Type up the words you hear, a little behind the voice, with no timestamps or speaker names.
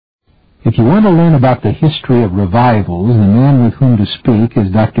If you want to learn about the history of revivals, the man with whom to speak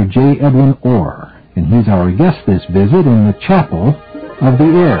is Dr. J. Edwin Orr, and he's our guest this visit in the Chapel of the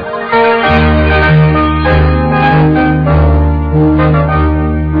Air.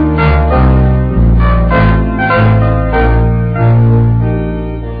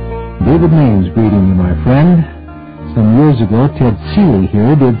 David Maines greeting you, my friend. Some years ago, Ted Seeley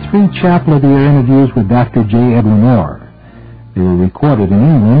here did 3 Chapel of the Air interviews with Dr. J. Edwin Orr. They were recorded in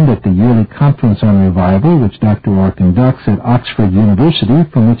England at the yearly Conference on Revival, which Dr. Orr conducts at Oxford University,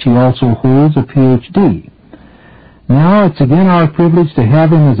 from which he also holds a Ph.D. Now it's again our privilege to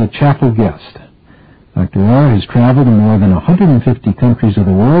have him as a chapel guest. Dr. Orr has traveled in more than 150 countries of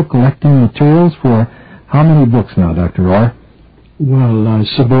the world, collecting materials for how many books now, Dr. Orr? Well, I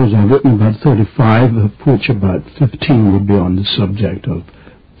suppose I've written about 35, of which about 15 would be on the subject of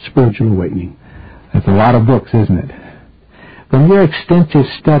spiritual awakening. That's a lot of books, isn't it? From your extensive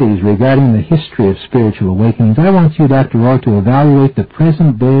studies regarding the history of spiritual awakenings, I want you, Dr. Orr, to evaluate the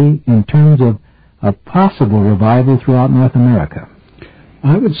present day in terms of a possible revival throughout North America.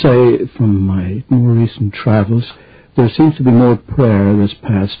 I would say, from my more recent travels, there seems to be more prayer this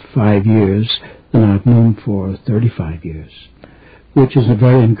past 5 years than I've known for 35 years, which is a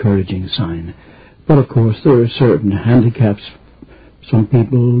very encouraging sign. But, of course, there are certain handicaps. Some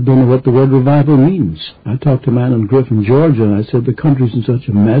people don't know what the word revival means. I talked to a man in Griffin, Georgia, and I said, the country's in such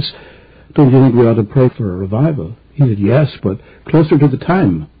a mess. Don't you think we ought to pray for a revival? He said, yes, but closer to the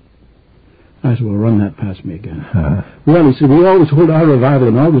time. I said, well, run that past me again. Well, he said, we always hold our revival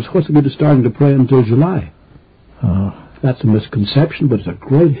in August. What's the good of starting to pray until July? That's a misconception, but it's a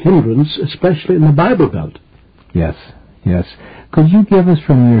great hindrance, especially in the Bible Belt. Yes, yes. Could you give us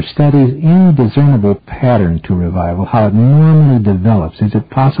from your studies any discernible pattern to revival, how it normally develops? Is it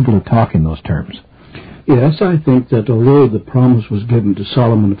possible to talk in those terms? Yes, I think that although the promise was given to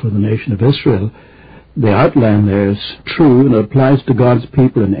Solomon for the nation of Israel, the outline there is true and it applies to God's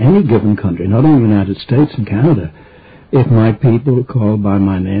people in any given country, not only the United States and Canada. If my people called by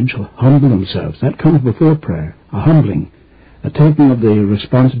my name shall humble themselves, that comes before prayer, a humbling, a taking of the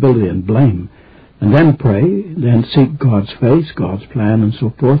responsibility and blame, and then pray, then seek God's face, God's plan, and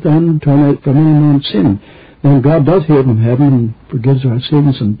so forth, and turn out from any known sin. Then God does hear from heaven and forgives our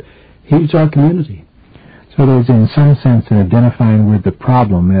sins and heals our community. So there's, in some sense, an identifying with the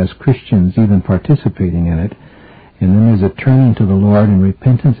problem as Christians even participating in it, and then there's a turning to the Lord in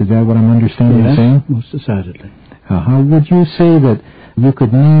repentance. Is that what I'm understanding you saying? Yes, most decidedly. How would you say that you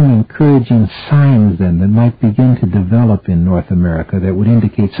could name encouraging signs, then, that might begin to develop in North America that would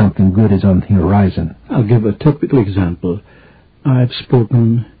indicate something good is on the horizon? I'll give a typical example. I've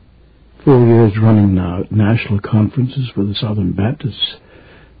spoken 4 years running now at national conferences for the Southern Baptists.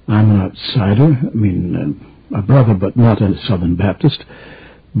 I'm an outsider, a brother, but not a Southern Baptist.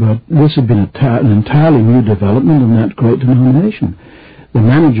 But this has been an entirely new development in that great denomination. The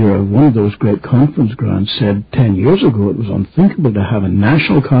manager of one of those great conference grounds said 10 years ago it was unthinkable to have a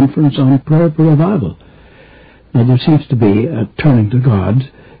national conference on prayer for revival. Now, there seems to be a turning to God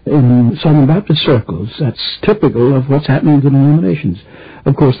in Southern Baptist circles. That's typical of what's happening in the denominations.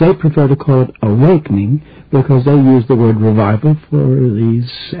 Of course, they prefer to call it awakening because they use the word revival for these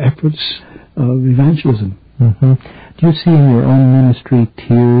efforts of evangelism. Mm-hmm. Do you see in your own ministry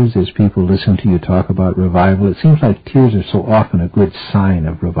tears as people listen to you talk about revival? It seems like tears are so often a good sign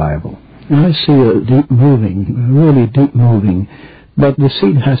of revival. I see a deep moving, a really deep moving, but the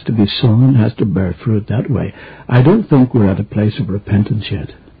seed has to be sown, has to bear fruit that way. I don't think we're at a place of repentance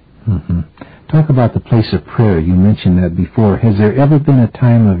yet. Mm-hmm. Talk about the place of prayer. You mentioned that before. Has there ever been a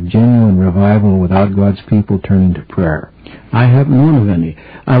time of genuine revival without God's people turning to prayer? I haven't known of any.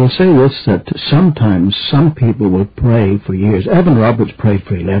 I will say this, that sometimes some people will pray for years. Evan Roberts prayed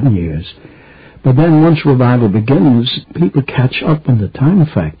for 11 years. But then once revival begins, people catch up on the time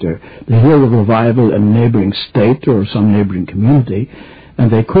factor. They hear of revival in a neighboring state or some neighboring community,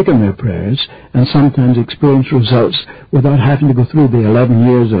 and they quicken their prayers and sometimes experience results without having to go through the 11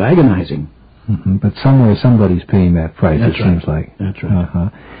 years of agonizing. Mm-hmm. But somewhere somebody's paying that price, seems like. That's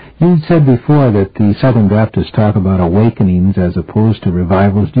right. You said before that the Southern Baptists talk about awakenings as opposed to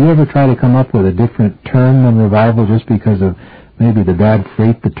revivals. Do you ever try to come up with a different term than revival just because of maybe the bad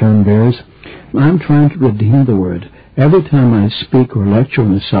freight the term bears? I'm trying to redeem the word. Every time I speak or lecture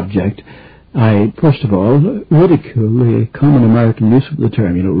on the subject, I, first of all, ridicule the common American use of the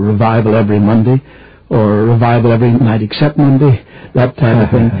term, revival every Monday, or revival every night except Monday, that type of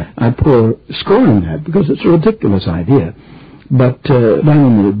thing. I pour scorn on that because it's a ridiculous idea. But down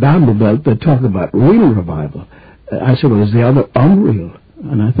in the Bible Belt, they talk about real revival. I said, well, is the other unreal?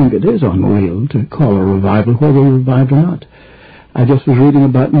 And I think it is unreal to call a revival whether you're revived or not. I just was reading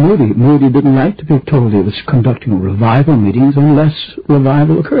about Moody. Moody didn't like to be told he was conducting revival meetings unless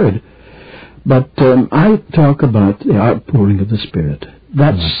revival occurred. But I talk about the outpouring of the Spirit.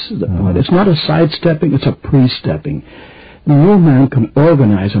 That's the point. It's not a sidestepping, it's a pre-stepping. No man can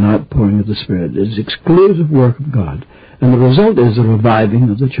organize an outpouring of the Spirit. It is exclusive work of God. And the result is the reviving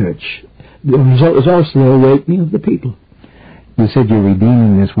of the church. The result is also the awakening of the people. You said you're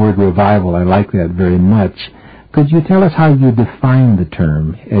redeeming this word revival. I like that very much. Could you tell us how you define the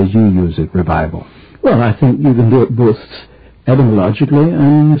term as you use it, revival? Well, I think you can do it both etymologically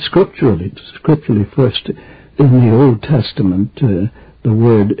and scripturally. Scripturally first, in the Old Testament, the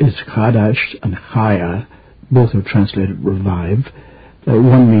word is chadash and chaya. Both are translated revive.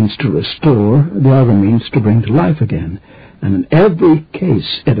 One means to restore, the other means to bring to life again. And in every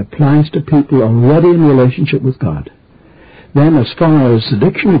case, it applies to people already in relationship with God. Then, as far as the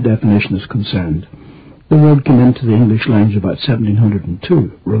dictionary definition is concerned, the word came into the English language about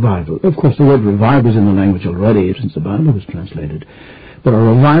 1702, revival. Of course, the word revival is in the language already since the Bible was translated. But a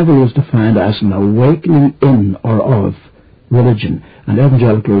revival is defined as an awakening in or of religion, and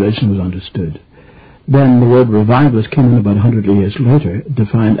evangelical religion was understood. Then the word revivalist came in about 100 years later,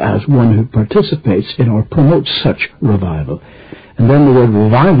 defined as one who participates in or promotes such revival. And then the word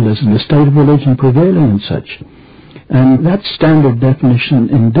revival is in the state of religion prevailing in such. And that's standard definition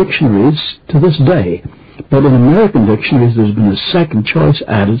in dictionaries to this day. But in American dictionaries, there's been a second choice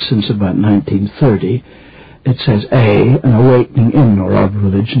added since about 1930. It says A, an awakening in or of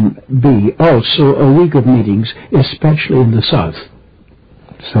religion. B, also a week of meetings, especially in the South.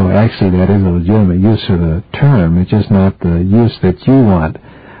 So actually that is a legitimate use of the term. It's just not the use that you want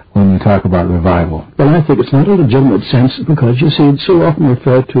when you talk about revival. Well, I think it's not a legitimate sense because, you see, it's so often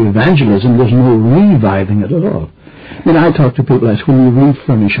referred to evangelism, there's no reviving it at all. I mean, I talk to people as when you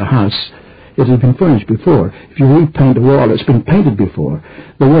refurnish a house, it has been furnished before. If you repaint a wall, it's been painted before.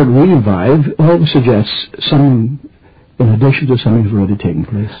 The word revive always suggests something in addition to something that's already taken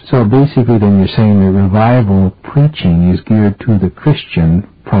place. So basically then you're saying the revival preaching is geared to the Christian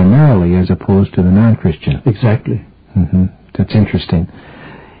primarily as opposed to the non-Christian. Exactly. That's interesting.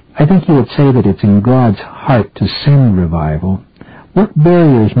 I think you would say that it's in God's heart to send revival. What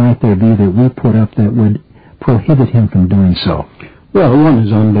barriers might there be that we put up that would prohibit him from doing so? Well, one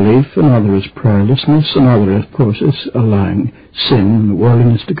is unbelief, another is prayerlessness, another, of course, is allowing sin and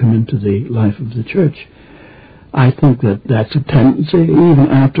worldliness to come into the life of the church. I think that that's a tendency. Even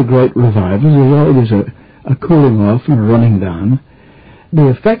after great revivals, there's always a cooling off and a running down. The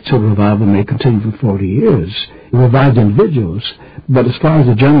effects of revival may continue for 40 years, revived individuals, but as far as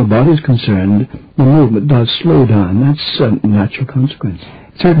the general body is concerned, the movement does slow down. That's a natural consequence.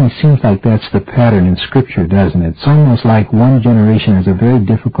 It certainly seems like that's the pattern in Scripture, doesn't it? It's almost like one generation has a very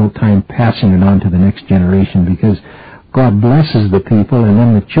difficult time passing it on to the next generation because God blesses the people, and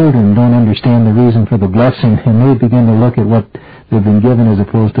then the children don't understand the reason for the blessing, and they begin to look at what they've been given as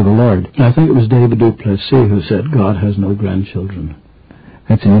opposed to the Lord. I think it was David Duplessis who said, God has no grandchildren.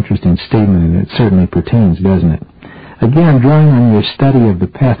 That's an interesting statement, and it certainly pertains, doesn't it? Again, drawing on your study of the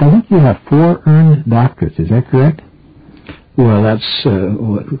past, I think you have 4 earned doctorates, is that correct? Well, that's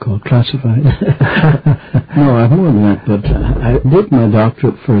what we call classified. No, I have more than that, but I did my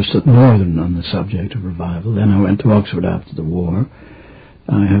doctorate first at Northern on the subject of revival. Then I went to Oxford after the war.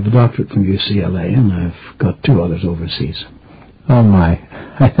 I have a doctorate from UCLA, and I've got 2 others overseas. Oh, my.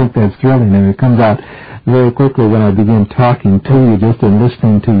 I think that's thrilling, and it comes out very quickly when I begin talking to you, just in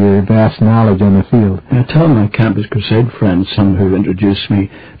listening to your vast knowledge on the field. I tell my Campus Crusade friends, some who introduced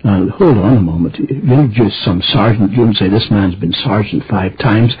me, hold on a moment, you introduce some sergeant, you would say, this man's been sergeant 5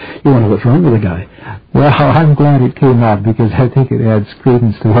 times, you wonder what's wrong with the guy. Well, I'm glad it came out, because I think it adds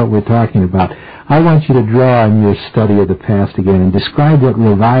credence to what we're talking about. I want you to draw on your study of the past again and describe what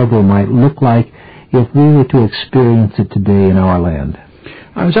revival might look like if we were to experience it today in our land.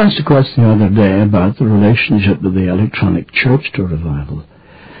 I was asked a question the other day about the relationship of the electronic church to revival.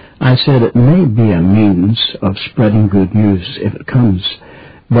 I said it may be a means of spreading good news if it comes,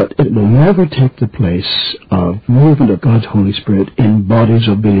 but it will never take the place of movement of God's Holy Spirit in bodies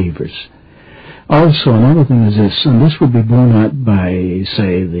of believers. Also, another thing is this, and this would be borne out by,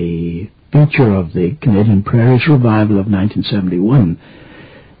 say, the feature of the Canadian Prairies Revival of 1971,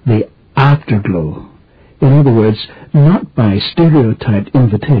 the afterglow. In other words, not by stereotyped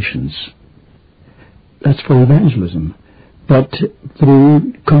invitations. That's for evangelism. But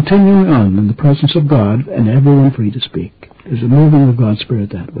through continuing on in the presence of God and everyone free to speak. There's a moving of God's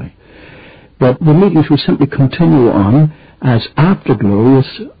Spirit that way. But the meetings will simply continue on as afterglow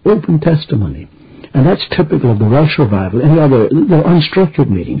with open testimony. And that's typical of the Welsh Revival. Any other, they're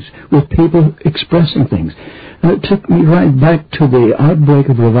unstructured meetings with people expressing things. And it took me right back to the outbreak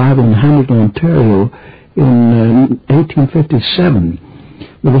of revival in Hamilton, Ontario in 1857.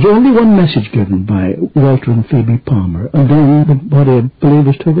 There was only one message given by Walter and Phoebe Palmer, and then the body of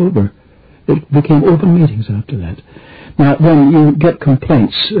believers took over. It became open meetings after that. Now, when you get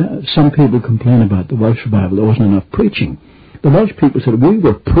complaints, some people complain about the Welsh revival, there wasn't enough preaching. The Welsh people said, we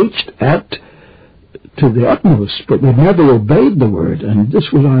were preached at to the utmost, but we never obeyed the word, and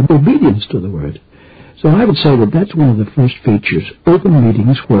this was our obedience to the word. So I would say that that's one of the first features, open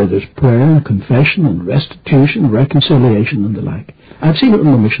meetings where there's prayer and confession and restitution, reconciliation and the like. I've seen it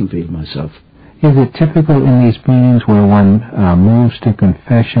in the mission field myself. Is it typical in these meetings where one moves to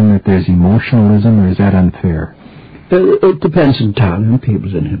confession that there's emotionalism, or is that unfair? It depends entirely on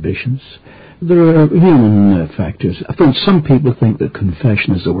people's inhibitions. There are human factors. For instance, some people think that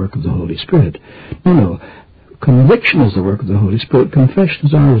confession is the work of the Holy Spirit. No. Conviction is the work of the Holy Spirit. Confession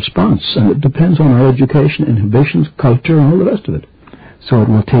is our response, and it depends on our education, inhibitions, culture, and all the rest of it. So it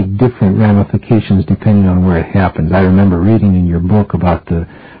will take different ramifications depending on where it happens. I remember reading in your book about the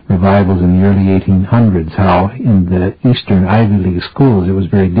revivals in the early 1800s, how in the Eastern Ivy League schools it was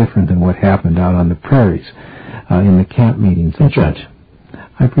very different than what happened out on the prairies in the camp meetings. That's right.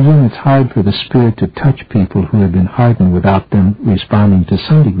 I presume it's hard for the Spirit to touch people who have been hardened without them responding to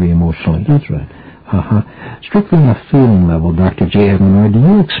some degree emotionally. That's right. Strictly on a feeling level, Dr. J. Edwin Orr, do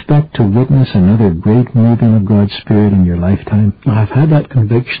you expect to witness another great moving of God's Spirit in your lifetime? I've had that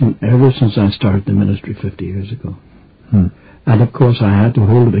conviction ever since I started the ministry 50 years ago. And of course I had to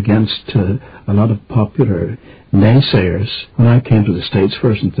hold it against a lot of popular naysayers. When I came to the States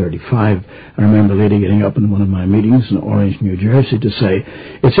first in 1935, I remember a lady getting up in one of my meetings in Orange, New Jersey to say,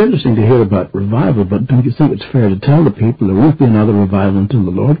 it's interesting to hear about revival, but don't you think it's fair to tell the people there won't be another revival until the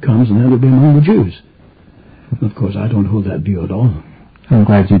Lord comes, and then it'll be among the Jews? And of course I don't hold that view at all. I'm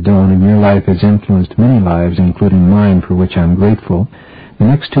glad you don't, and your life has influenced many lives, including mine, for which I'm grateful. The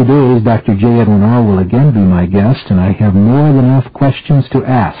next 2 days, Dr. J. Edwin Orr will again be my guest, and I have more than enough questions to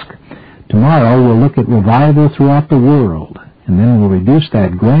ask. Tomorrow, we'll look at revival throughout the world, and then we'll reduce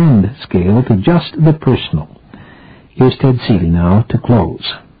that grand scale to just the personal. Here's Ted Seeley now to close.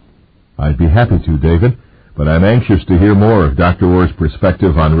 I'd be happy to, David, but I'm anxious to hear more of Dr. Orr's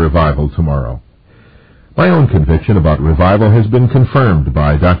perspective on revival tomorrow. My own conviction about revival has been confirmed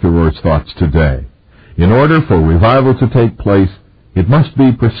by Dr. Orr's thoughts today. In order for revival to take place, it must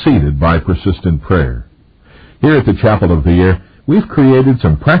be preceded by persistent prayer. Here at the Chapel of the Air, we've created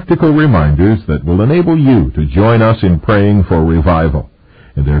some practical reminders that will enable you to join us in praying for revival.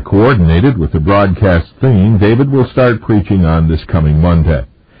 And they're coordinated with the broadcast theme David will start preaching on this coming Monday.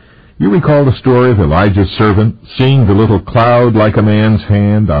 You recall the story of Elijah's servant seeing the little cloud like a man's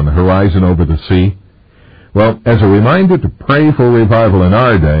hand on the horizon over the sea? Well, as a reminder to pray for revival in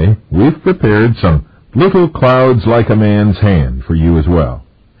our day, we've prepared some little clouds like a man's hand for you as well.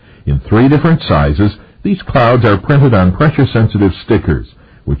 In 3 different sizes, these clouds are printed on pressure-sensitive stickers,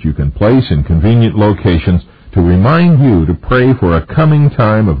 which you can place in convenient locations to remind you to pray for a coming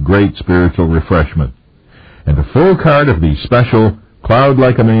time of great spiritual refreshment. And a full card of these special Cloud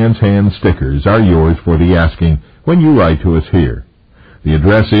Like a Man's Hand stickers are yours for the asking when you write to us here. The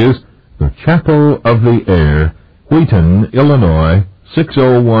address is the Chapel of the Air, Wheaton, Illinois,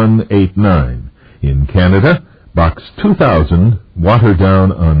 60189. In Canada, Box 2000,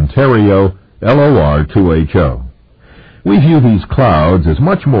 Waterdown, Ontario, LOR 2HO. We view these clouds as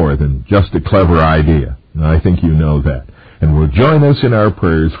much more than just a clever idea. I think you know that, and will join us in our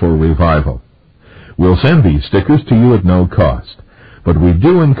prayers for revival. We'll send these stickers to you at no cost, but we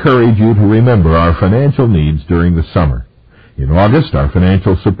do encourage you to remember our financial needs during the summer. In August, our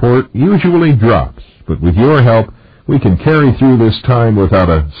financial support usually drops, but with your help, we can carry through this time without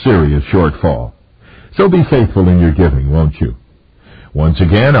a serious shortfall. So be faithful in your giving, won't you? Once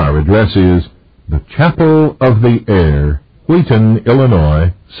again, our address is the Chapel of the Air, Wheaton,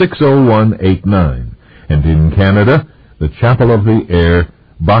 Illinois, 60189. And in Canada, the Chapel of the Air,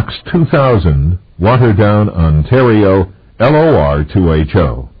 Box 2000, Waterdown, Ontario, LOR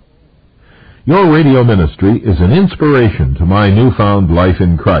 2HO. Your radio ministry is an inspiration to my newfound life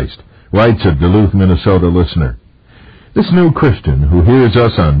in Christ, writes a Duluth, Minnesota listener. This new Christian who hears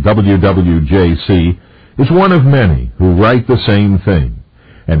us on WWJC is one of many who write the same thing.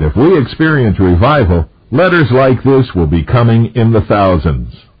 And if we experience revival, letters like this will be coming in the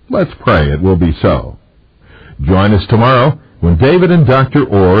thousands. Let's pray it will be so. Join us tomorrow when David and Dr.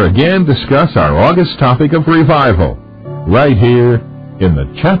 Orr again discuss our August topic of revival, right here in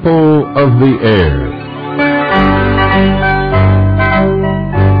the Chapel of the Air.